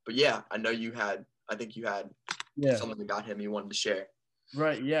 But yeah, I know I think you had something about him you wanted to share.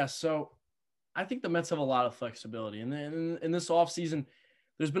 Right. Yeah. So I think the Mets have a lot of flexibility. And in this offseason,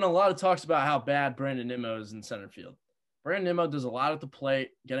 there's been a lot of talks about how bad Brandon Nimmo is in center field. Brandon Nimmo does a lot at the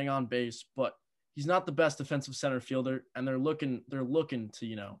plate, getting on base, but he's not the best defensive center fielder, and they're looking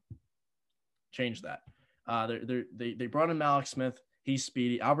to, change that. They brought in Mallex Smith. He's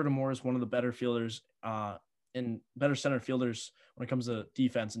speedy. Albert Almora is one of the better fielders and better center fielders when it comes to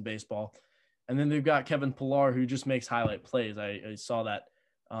defense in baseball. And then they've got Kevin Pillar, who just makes highlight plays. I saw that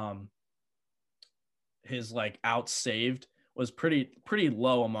his outs saved was pretty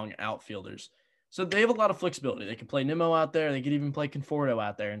low among outfielders. So they have a lot of flexibility. They can play Nimmo out there. They could even play Conforto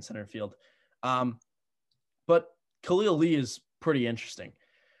out there in center field. But Khalil Lee is pretty interesting.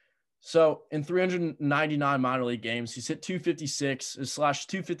 So in 399 minor league games, he's hit 256, slash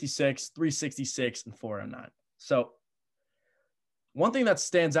 256, 366, and 409. So one thing that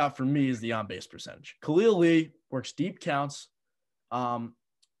stands out for me is the on-base percentage. Khalil Lee works deep counts,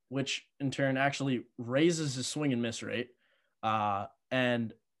 which in turn actually raises his swing and miss rate.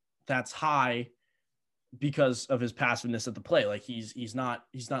 And that's high because of his passiveness at the plate. He's not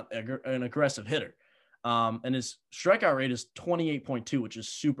an aggressive hitter. And his strikeout rate is 28.2, which is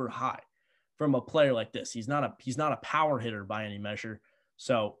super high from a player like this. He's not a power hitter by any measure.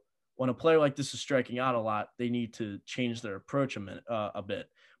 So when a player like this is striking out a lot, they need to change their approach a bit.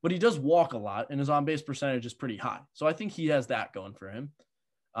 But he does walk a lot, and his on-base percentage is pretty high. So I think he has that going for him.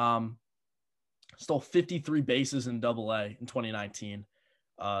 Stole 53 bases in Double-A in 2019.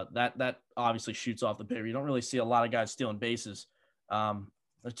 That obviously shoots off the paper. You don't really see a lot of guys stealing bases.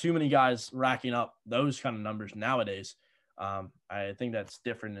 There's too many guys racking up those kind of numbers nowadays. I think that's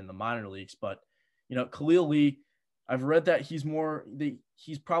different in the minor leagues. But, Khalil Lee, I've read that he's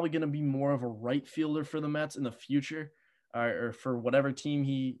probably going to be more of a right fielder for the Mets in the future, or for whatever team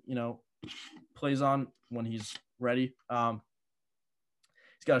he, plays on when he's ready.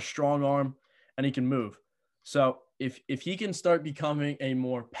 He's got a strong arm and he can move. So if he can start becoming a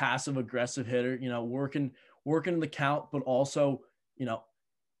more passive aggressive hitter, working the count, but also,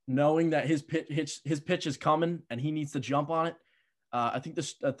 knowing that his pitch is coming and he needs to jump on it, I think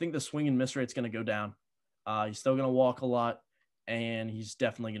the swing and miss rate's going to go down. He's still going to walk a lot, and he's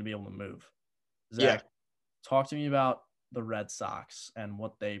definitely going to be able to move. Zach, talk to me about the Red Sox and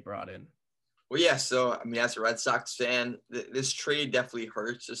what they brought in. Well, yeah. So, as a Red Sox fan, this trade definitely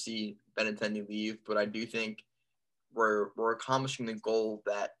hurts to see Benintendi leave, but I do think we're accomplishing the goal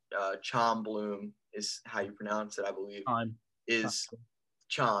that Chaim Bloom is how you pronounce it, I believe.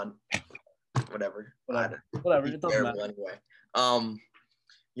 Chan, whatever. It doesn't matter. Anyway,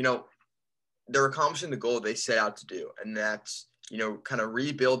 they're accomplishing the goal they set out to do, and that's, kind of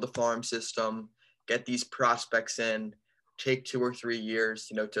rebuild the farm system, get these prospects in, take 2 or 3 years,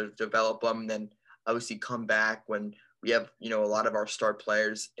 to develop them, and then obviously come back when we have, a lot of our star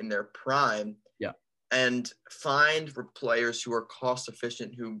players in their prime. Yeah. And find players who are cost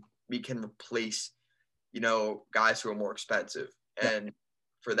efficient, who we can replace, guys who are more expensive. And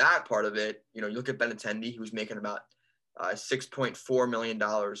for that part of it, you look at Benintendi, who's making about $6.4 million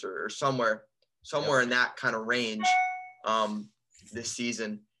or somewhere in that kind of range this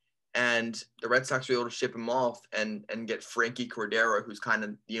season. and the Red Sox were able to ship him off and get Frankie Cordero, who's kind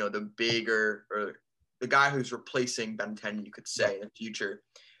of, the bigger, or the guy who's replacing Benintendi, you could say, in the future.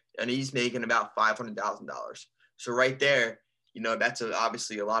 And he's making about $500,000. So right there, that's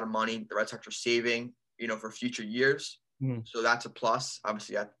obviously a lot of money the Red Sox are saving, for future years. Mm-hmm. So that's a plus.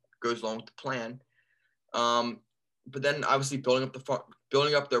 Obviously, that goes along with the plan. But then obviously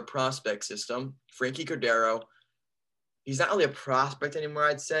building up their prospect system. Frankie Cordero, he's not really a prospect anymore,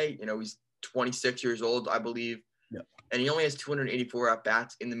 I'd say. He's 26 years old, I believe. Yep. And he only has 284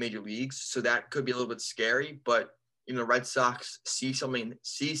 at-bats in the major leagues. So that could be a little bit scary. But, the Red Sox see something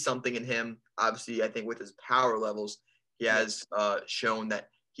in him. Obviously, I think with his power levels, he has shown that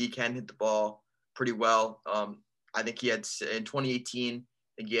he can hit the ball pretty well. I think he had, in 2018, I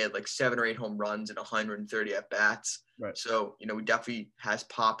think he had like 7 or 8 home runs and 130 at-bats. Right. So, he definitely has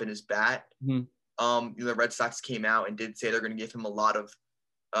pop in his bat. Mm-hmm. The Red Sox came out and did say they're going to give him a lot of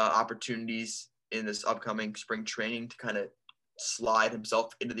opportunities in this upcoming spring training to kind of slide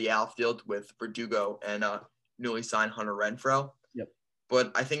himself into the outfield with Verdugo and newly signed Hunter Renfroe. Yep.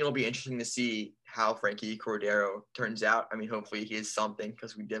 But I think it'll be interesting to see how Frankie Cordero turns out. I mean, hopefully he is something,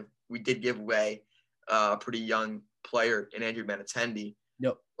 because we did give away a pretty young player in Andrew Benintendi.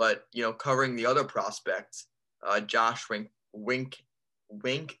 Yep. But, covering the other prospects, Josh Winkowski,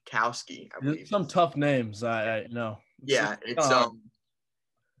 I believe. Some tough names, I know. Yeah, it's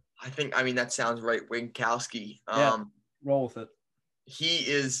that sounds right, Winkowski. Roll with it. He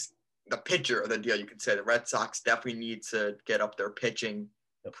is the pitcher of the deal, you could say. The Red Sox definitely need to get up their pitching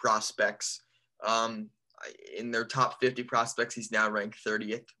prospects. In their top 50 prospects, he's now ranked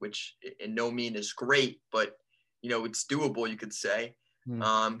 30th, which in no mean is great, but it's doable, you could say.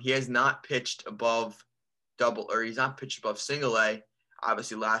 He has not pitched above he's not pitched above single A.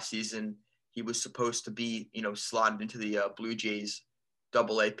 Obviously, last season he was supposed to be, slotted into the Blue Jays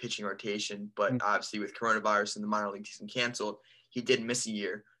Double A pitching rotation, but obviously with coronavirus and the minor league season canceled, he did miss a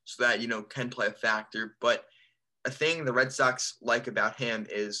year, so that can play a factor. But a thing the Red Sox like about him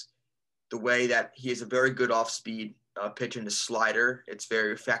is the way that he is a very good off-speed pitch in the slider. It's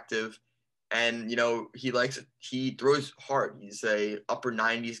very effective, and he throws hard. He's a upper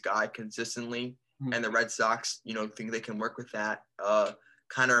 90s guy consistently. And the Red Sox, think they can work with that.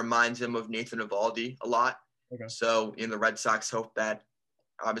 Kind of reminds him of Nathan Eovaldi a lot. Okay. So, the Red Sox hope that,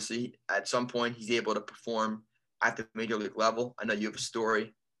 obviously, at some point he's able to perform at the major league level. I know you have a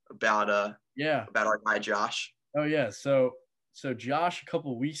story about our guy Josh. Oh yeah. So Josh a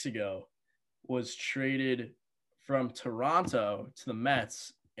couple of weeks ago was traded from Toronto to the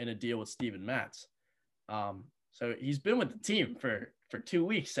Mets in a deal with Steven Matz. So he's been with the team for 2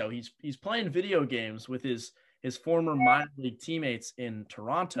 weeks. So he's playing video games with his former minor league teammates in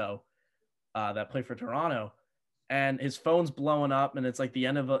Toronto that play for Toronto, and his phone's blowing up, and it's like the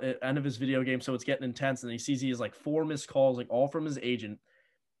end of his video game. So it's getting intense, and he sees he has like 4 missed calls, like all from his agent,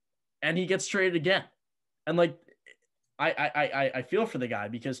 and he gets traded again. And like, I feel for the guy,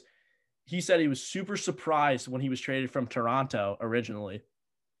 because he said he was super surprised when he was traded from Toronto originally.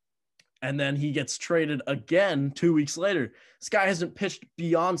 And then he gets traded again 2 weeks later. This guy hasn't pitched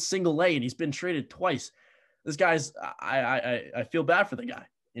beyond single A, and he's been traded twice. This guy's, I feel bad for the guy,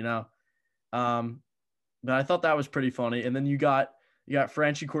 but I thought that was pretty funny. And then you got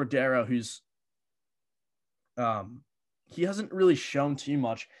Franchi Cordero, who's, he hasn't really shown too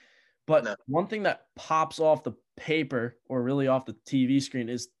much, but one thing that pops off the paper or really off the TV screen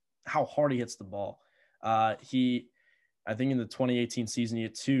is how hard he hits the ball. I think in the 2018 season, he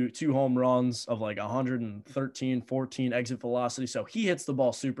had two home runs of like 114 exit velocity. So he hits the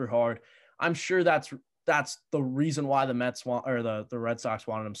ball super hard. I'm sure that's the reason why the Mets want, or the Red Sox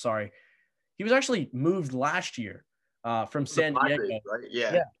wanted him. Sorry. He was actually moved last year from San Diego. Right?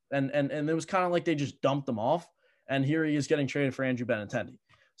 Yeah. And it was kind of like they just dumped him off. And here he is getting traded for Andrew Benintendi.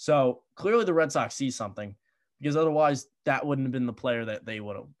 So clearly the Red Sox see something, because otherwise that wouldn't have been the player that they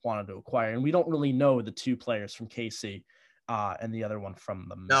would have wanted to acquire. And we don't really know the 2 players from KC and the other one from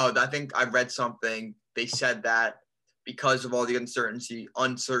the Mets. No, I think I read something. They said that because of all the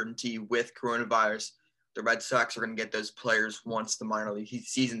uncertainty with coronavirus, the Red Sox are going to get those players once the minor league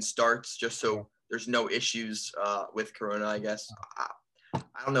season starts, just so there's no issues with corona, I guess.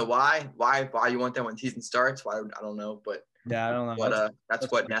 I don't know why you want that when season starts. Why, I don't know, but yeah, I don't know. But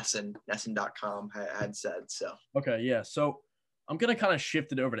that's what NESN.com had said. So okay, yeah. So I'm gonna kind of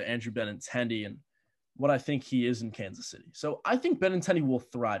shift it over to Andrew Benintendi and what I think he is in Kansas City. So I think Benintendi will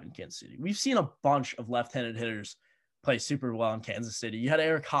thrive in Kansas City. We've seen a bunch of left-handed hitters play super well in Kansas City. You had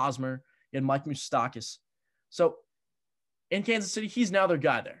Eric Hosmer, you had Mike Moustakas. So in Kansas City, he's now their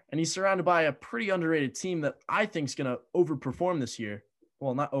guy there, and he's surrounded by a pretty underrated team that I think is going to overperform this year.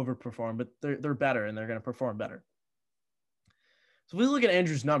 well, not overperform, but they're better and they're going to perform better. So if we look at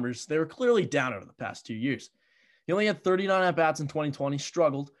Andrews' numbers, they were clearly down over the past 2 years. He only had 39 at-bats in 2020,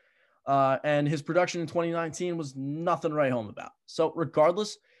 struggled, and his production in 2019 was nothing to write home about. So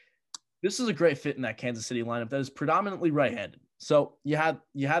regardless, this is a great fit in that Kansas City lineup that is predominantly right-handed. So you had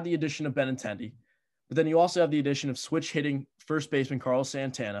the addition of Benintendi, but then you also have the addition of switch-hitting first baseman Carlos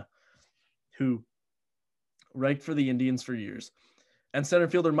Santana, who ranked for the Indians for years, and center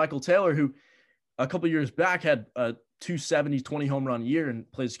fielder Michael Taylor, who a couple years back had a 270, 20 home run year and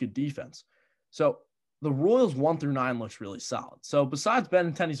plays good defense. So the Royals 1-9 looks really solid. So besides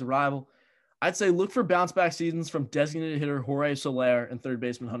Benintendi's arrival, I'd say look for bounce back seasons from designated hitter Jorge Soler and third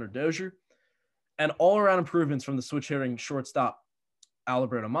baseman Hunter Dozier, and all-around improvements from the switch-hitting shortstop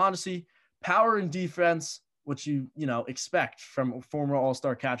Alberto Mondesi, power and defense, which you expect from former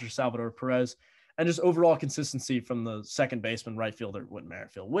All-Star catcher Salvador Perez, and just overall consistency from the second baseman right fielder Whit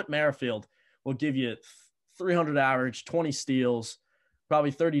Merrifield. Whit Merrifield will give you 300 average, 20 steals,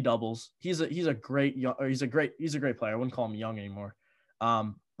 probably 30 doubles. He's a great player. I wouldn't call him young anymore.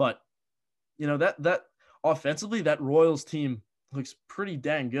 But that offensively, that Royals team looks pretty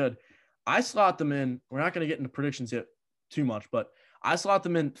dang good. I slot them in. We're not going to get into predictions yet too much, but I slot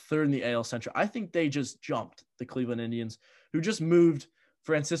them in third in the AL Central. I think they just jumped the Cleveland Indians, who just moved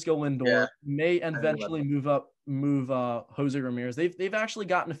Francisco Lindor, may eventually move Jose Ramirez. They've actually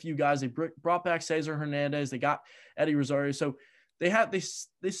gotten a few guys. They brought back Cesar Hernandez. They got Eddie Rosario. So they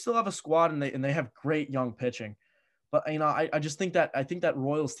still have a squad, and they have great young pitching. But I just think that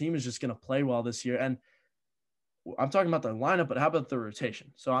Royals team is just going to play well this year. And I'm talking about the lineup, but how about the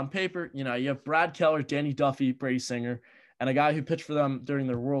rotation? So on paper, you have Brad Keller, Danny Duffy, Brady Singer, and a guy who pitched for them during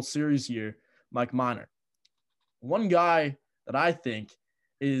their World Series year, Mike Minor. One guy that I think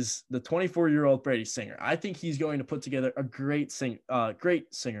is the 24-year-old Brady Singer. I think he's going to put together a great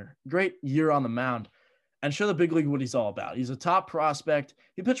year on the mound, and show the big league what he's all about. He's a top prospect.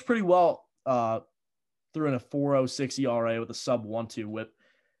 He pitched pretty well through in a 4.06 ERA with a sub 1.2 WHIP.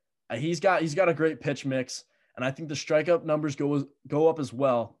 He's got a great pitch mix, and I think the strikeout numbers go up as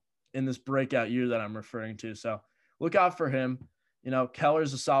well in this breakout year that I'm referring to. So look out for him.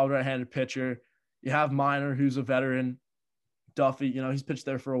 Keller's a solid right-handed pitcher. You have Minor, who's a veteran. Duffy, he's pitched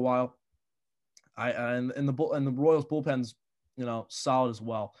there for a while. And the Royals bullpen's, solid as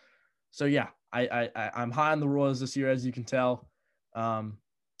well. So yeah, I'm high on the Royals this year, as you can tell. I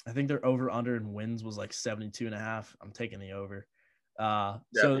think their over under in wins was like 72.5. I'm taking the over.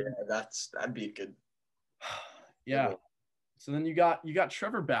 That'd be good. Yeah. So then you got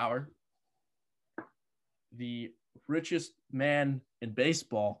Trevor Bauer, the richest man in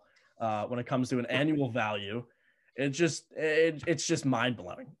baseball when it comes to an annual value. It's just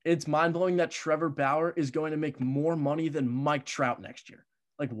mind-blowing. It's mind-blowing that Trevor Bauer is going to make more money than Mike Trout next year.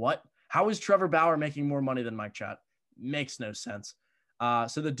 Like, what? How is Trevor Bauer making more money than Mike Trout? Makes no sense.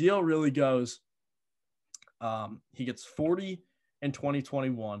 So the deal really goes, he gets 40 in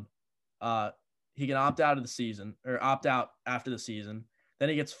 2021. He can opt out of the season, or opt out after the season. Then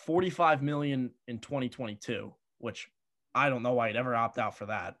he gets $45 million in 2022, which I don't know why he'd ever opt out for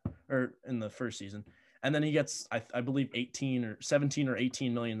that, or in the first season. And then he gets, I believe, 18 or 17 or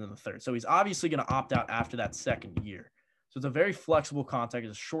 18 million in the third. So he's obviously going to opt out after that second year. So it's a very flexible contract.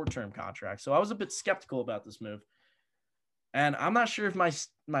 It's a short-term contract. So I was a bit skeptical about this move. And I'm not sure if my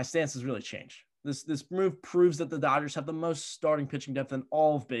stance has really changed. This move proves that the Dodgers have the most starting pitching depth in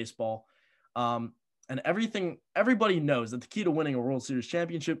all of baseball. And everybody knows that the key to winning a World Series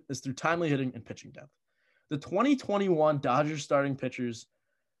championship is through timely hitting and pitching depth. The 2021 Dodgers starting pitchers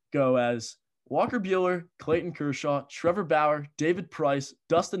go as Walker Buehler, Clayton Kershaw, Trevor Bauer, David Price,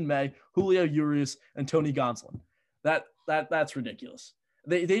 Dustin May, Julio Urias, and Tony Gonsolin. That's ridiculous.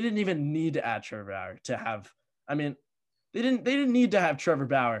 They didn't even need to add Trevor Bauer to have. I mean, they didn't need to have Trevor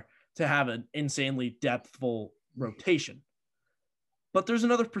Bauer to have an insanely depthful rotation. But there's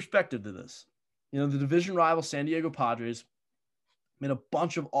another perspective to this. The division rival San Diego Padres made a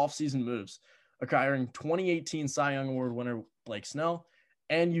bunch of offseason moves, acquiring 2018 Cy Young Award winner Blake Snell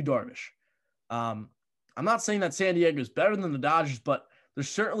and Yu Darvish. I'm not saying that San Diego is better than the Dodgers, but they're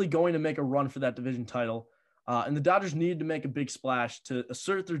certainly going to make a run for that division title. And the Dodgers need to make a big splash to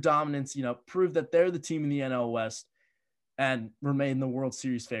assert their dominance, prove that they're the team in the NL West and remain the World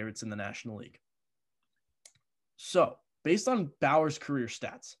Series favorites in the National League. So, based on Bauer's career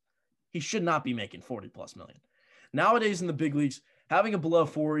stats, he should not be making 40+ million. Nowadays in the big leagues, having a below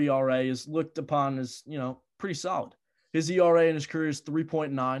 4 ERA is looked upon as, pretty solid. His ERA in his career is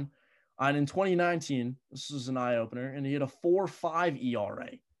 3.9. And in 2019, this was an eye-opener, and he had a 4.5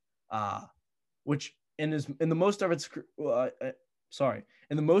 ERA, which in the most of its sorry.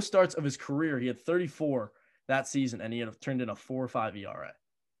 In the most starts of his career, he had 34 that season, and he had turned in a 4.5 ERA.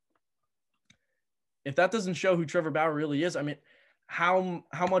 If that doesn't show who Trevor Bauer really is, I mean, how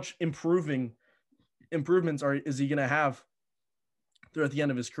much improvements is he going to have throughout the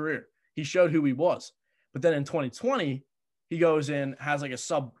end of his career? He showed who he was. But then in 2020, he goes in, has like a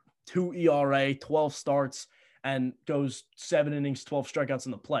sub-2 ERA, 12 starts, and goes 7 innings, 12 strikeouts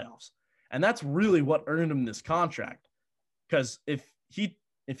in the playoffs. And that's really what earned him this contract. Because if he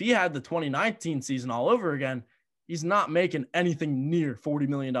had the 2019 season all over again, he's not making anything near $40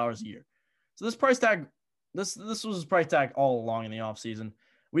 million a year. So this price tag, this was his price tag all along in the offseason.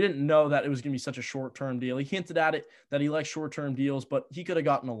 We didn't know that it was going to be such a short-term deal. He hinted at it that he likes short-term deals, but he could have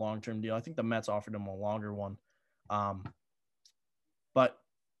gotten a long-term deal. I think the Mets offered him a longer one. But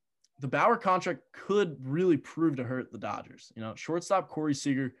the Bauer contract could really prove to hurt the Dodgers. You know, shortstop Corey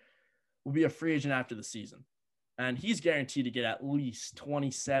Seager will be a free agent after the season, and he's guaranteed to get at least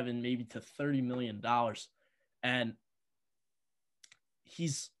 27, maybe to $30 million. And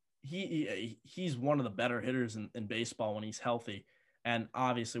he's one of the better hitters in baseball when he's healthy, and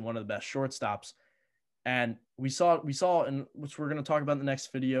obviously one of the best shortstops. And we saw, in which we're going to talk about in the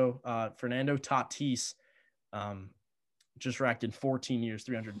next video, Fernando Tatis just racked in 14 years,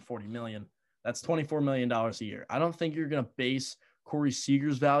 $340 million. That's $24 million a year. I don't think you're going to base Corey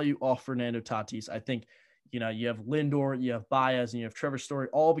Seager's value off Fernando Tatis. I think, you know, you have Lindor, you have Baez, and you have Trevor Story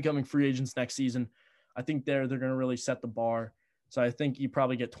all becoming free agents next season. I think they're going to really set the bar. So I think you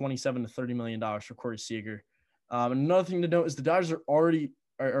probably get $27 to $30 million for Corey Seager. And another thing to note is the Dodgers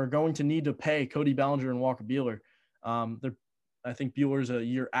are going to need to pay Cody Bellinger and Walker Buehler. I think Buehler's a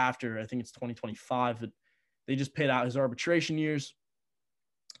year after. I think it's 2025. But they just paid out his arbitration years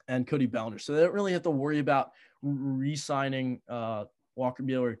and Cody Bellinger. So they don't really have to worry about re-signing Walker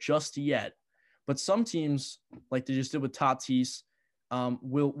Buehler just yet. But some teams, like they just did with Tatis,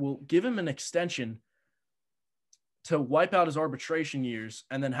 will give him an extension to wipe out his arbitration years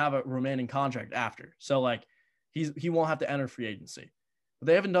and then have a remaining contract after. So like he won't have to enter free agency. But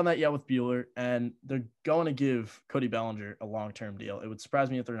they haven't done that yet with Buehler, and they're going to give Cody Bellinger a long-term deal. It would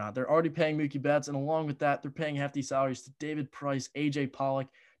surprise me if they're not. They're already paying Mookie Betts, and along with that, they're paying hefty salaries to David Price, A.J. Pollock,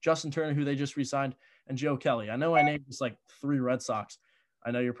 Justin Turner, who they just re-signed, and Joe Kelly. I know I named just like 3 Red Sox.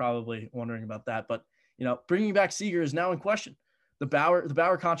 I know you're probably wondering about that, but you know, bringing back Seager is now in question. The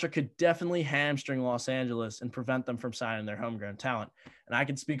Bauer contract could definitely hamstring Los Angeles and prevent them from signing their homegrown talent. And I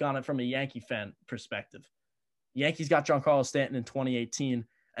can speak on it from a Yankee fan perspective. Yankees got Giancarlo Stanton in 2018,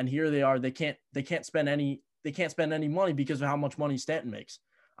 and here they are. They can't spend any money because of how much money Stanton makes.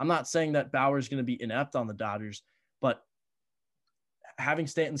 I'm not saying that Bauer is going to be inept on the Dodgers, but having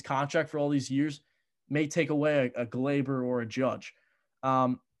Stanton's contract for all these years may take away a Glaber or a Judge.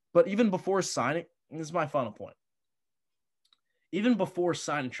 But even before signing, this is my final point. Even before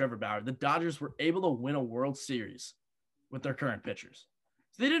signing Trevor Bauer, the Dodgers were able to win a World Series with their current pitchers.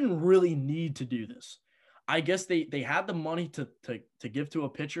 So they didn't really need to do this. I guess they had the money to give to a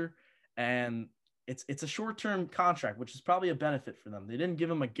pitcher, and it's a short-term contract, which is probably a benefit for them. They didn't give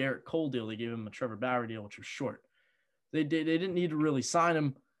him a Garrett Cole deal. They gave him a Trevor Bauer deal, which was short. They didn't need to really sign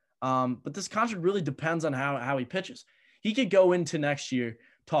him, but this contract really depends on how he pitches. He could go into next year,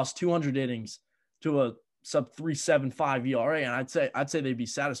 toss 200 innings to a sub 3.75 ERA, and I'd say they'd be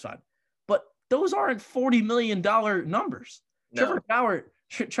satisfied. But those aren't $40 million numbers. No.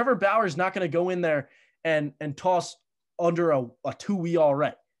 Trevor Bauer is not going to go in there and toss under a 2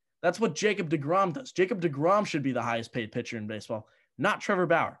 ERA. That's what Jacob deGrom does. Jacob deGrom should be the highest paid pitcher in baseball, not Trevor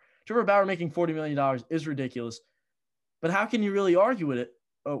Bauer. Trevor Bauer making $40 million is ridiculous. But how can you really argue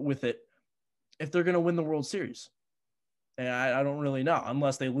with it if they're going to win the World Series? And I don't really know,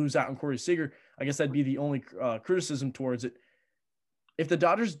 unless they lose out on Corey Seager. I guess that'd be the only criticism towards it. If the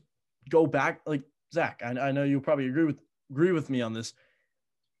Dodgers go back, like Zach, I know you'll probably agree with me on this.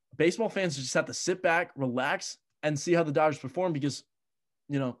 Baseball fans just have to sit back, relax, and see how the Dodgers perform because,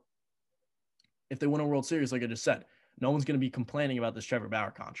 you know, if they win a World Series, like I just said, no one's going to be complaining about this Trevor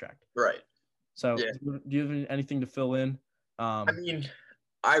Bauer contract. Right. So yeah. Do you have anything to fill in? I mean,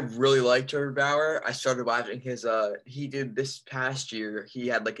 I really like Trevor Bauer. I started watching his he did this past year. He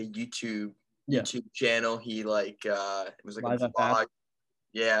had like a YouTube channel. He like it was like Live a vlog.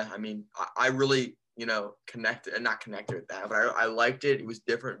 Yeah, I mean, I really, you know, not connected with that, but I liked it. It was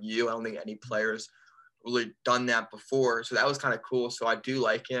different view. I don't think any players really done that before. So that was kind of cool. So I do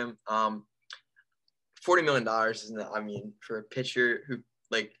like him. $40 million isn't, I mean, for a pitcher who,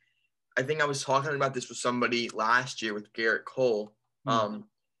 like, I think I was talking about this with somebody last year with Garrett Cole.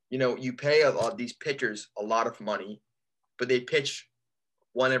 You know, you pay these pitchers a lot of money, but they pitch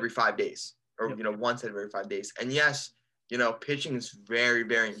once every 5 days or, you know, once every 5 days. And yes, pitching is very,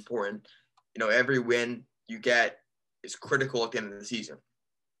 very important. Every win you get is critical at the end of the season.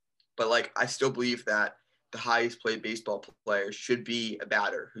 But, like, I still believe that the highest paid baseball player should be a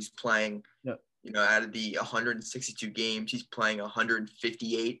batter who's playing, out of the 162 games, he's playing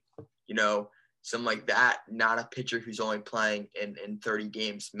 158, something like that, not a pitcher who's only playing in 30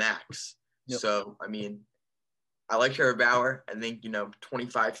 games max. Yep. So, I mean, I like Trevor Bauer. I think, $25,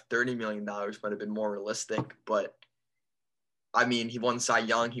 $30 million might have been more realistic. But, I mean, he won Cy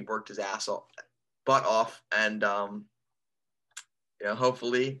Young. He worked his butt off. And,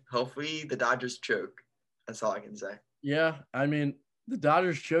 hopefully the Dodgers choke. That's all I can say. Yeah, I mean, the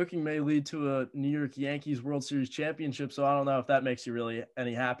Dodgers choking may lead to a New York Yankees World Series championship, so I don't know if that makes you really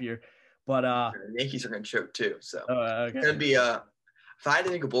any happier. But the Yankees are going to choke too. So okay. It's going to be if I had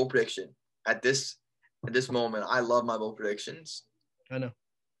to make a bold prediction at this moment, I love my bold predictions. I know.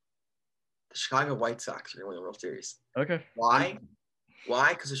 The Chicago White Sox are going to win the World Series. Okay. Why?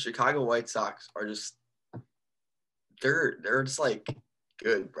 Because the Chicago White Sox are just they're just like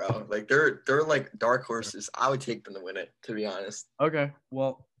good, bro. Like they're like dark horses. I would take them to win it, to be honest. Okay.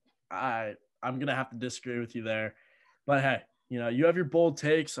 Well, I'm gonna have to disagree with you there, but hey, you have your bold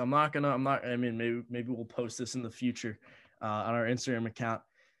takes. I mean, maybe we'll post this in the future on our Instagram account.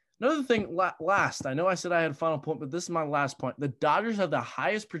 Another thing, last, I know I said I had a final point, but this is my last point. The Dodgers have the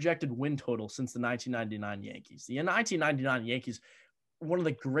highest projected win total since the 1999 Yankees. The 1999 Yankees, one of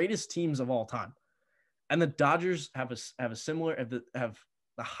the greatest teams of all time, and the Dodgers have the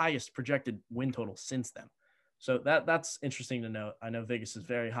highest projected win total since then. So that's interesting to note. I know Vegas is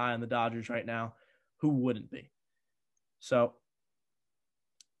very high on the Dodgers right now. Who wouldn't be? So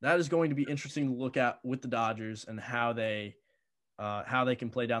that is going to be interesting to look at with the Dodgers and how they can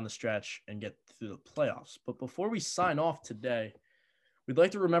play down the stretch and get through the playoffs. But before we sign off today, we'd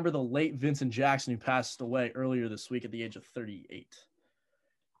like to remember the late Vincent Jackson, who passed away earlier this week at the age of 38.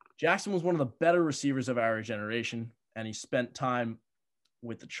 Jackson was one of the better receivers of our generation, and he spent time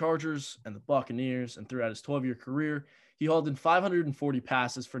with the Chargers and the Buccaneers, and throughout his 12-year career, he hauled in 540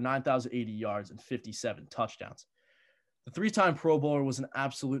 passes for 9,080 yards and 57 touchdowns. The three-time Pro Bowler was an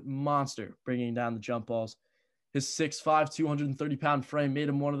absolute monster, bringing down the jump balls. His 6'5", 230-pound frame made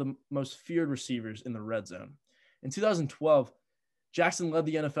him one of the most feared receivers in the red zone. In 2012, Jackson led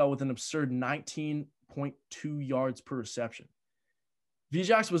the NFL with an absurd 19.2 yards per reception.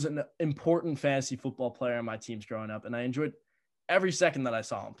 V-Jax was an important fantasy football player on my teams growing up, and I enjoyed every second that I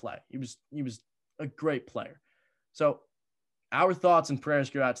saw him play. He was a great player. So our thoughts and prayers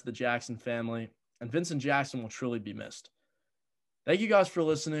go out to the Jackson family, and Vincent Jackson will truly be missed. Thank you guys for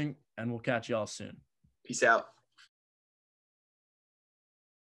listening, and we'll catch y'all soon. Peace out.